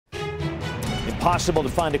Impossible to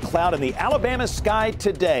find a cloud in the Alabama sky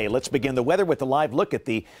today. Let's begin the weather with a live look at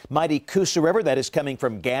the mighty Coosa River that is coming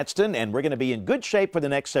from Gadsden, and we're going to be in good shape for the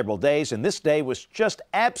next several days. And this day was just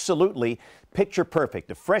absolutely picture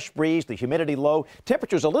perfect. A fresh breeze, the humidity low,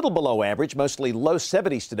 temperatures a little below average, mostly low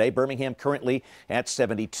 70s today. Birmingham currently at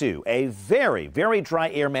 72. A very, very dry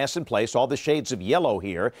air mass in place, all the shades of yellow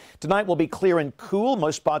here. Tonight will be clear and cool.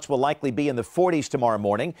 Most spots will likely be in the 40s tomorrow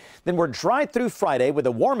morning. Then we're dry through Friday with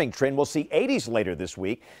a warming trend. We'll see 80s later this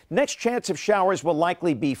week. Next chance of showers will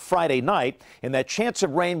likely be Friday night, and that chance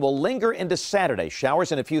of rain will linger into Saturday.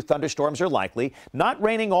 Showers and a few thunderstorms are likely. Not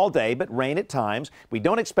raining all day, but rain at times. We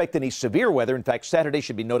don't expect any severe weather. In fact, Saturday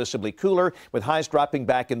should be noticeably cooler, with highs dropping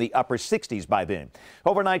back in the upper 60s by then.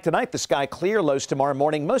 Overnight tonight, the sky clear. Lows tomorrow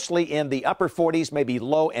morning, mostly in the upper 40s, maybe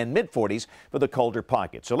low and mid 40s for the colder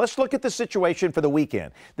pocket. So let's look at the situation for the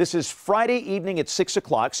weekend. This is Friday evening at 6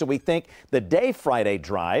 o'clock, so we think the day Friday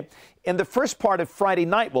dry. And the first part of Friday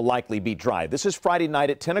night will likely be dry. This is Friday night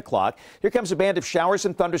at 10 o'clock. Here comes a band of showers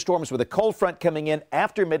and thunderstorms with a cold front coming in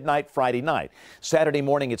after midnight Friday night. Saturday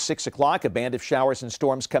morning at 6 o'clock, a band of showers and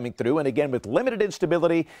storms coming through. And again, with limited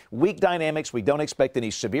instability, weak dynamics, we don't expect any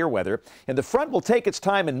severe weather. And the front will take its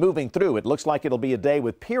time in moving through. It looks like it'll be a day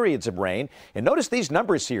with periods of rain. And notice these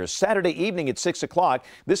numbers here. Saturday evening at 6 o'clock,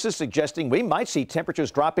 this is suggesting we might see temperatures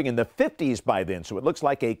dropping in the 50s by then. So it looks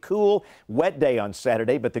like a cool, wet day on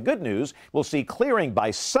Saturday. But the good news, we'll see clearing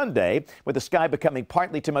by Sunday, with the sky becoming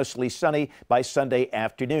partly to mostly sunny by Sunday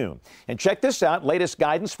afternoon. And check this out, latest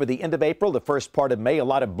guidance for the end of April, the first part of May, a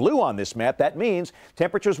lot of blue on this map. That means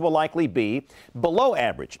temperatures will likely be below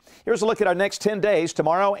average. Here's a look at our next 10 days.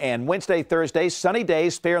 Tomorrow and Wednesday, Thursday, sunny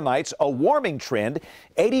days, fair nights, a warming trend,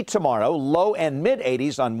 80 tomorrow, low and mid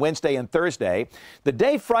 80s on Wednesday and Thursday. The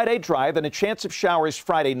day Friday dry, then a chance of showers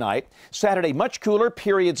Friday night. Saturday much cooler,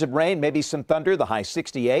 periods of rain, maybe some thunder, the high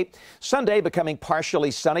 68. Sunday becoming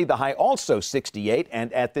partially sunny, the high also 68.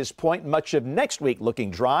 And at this point, much of next week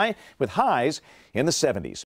looking dry with highs in the 70s.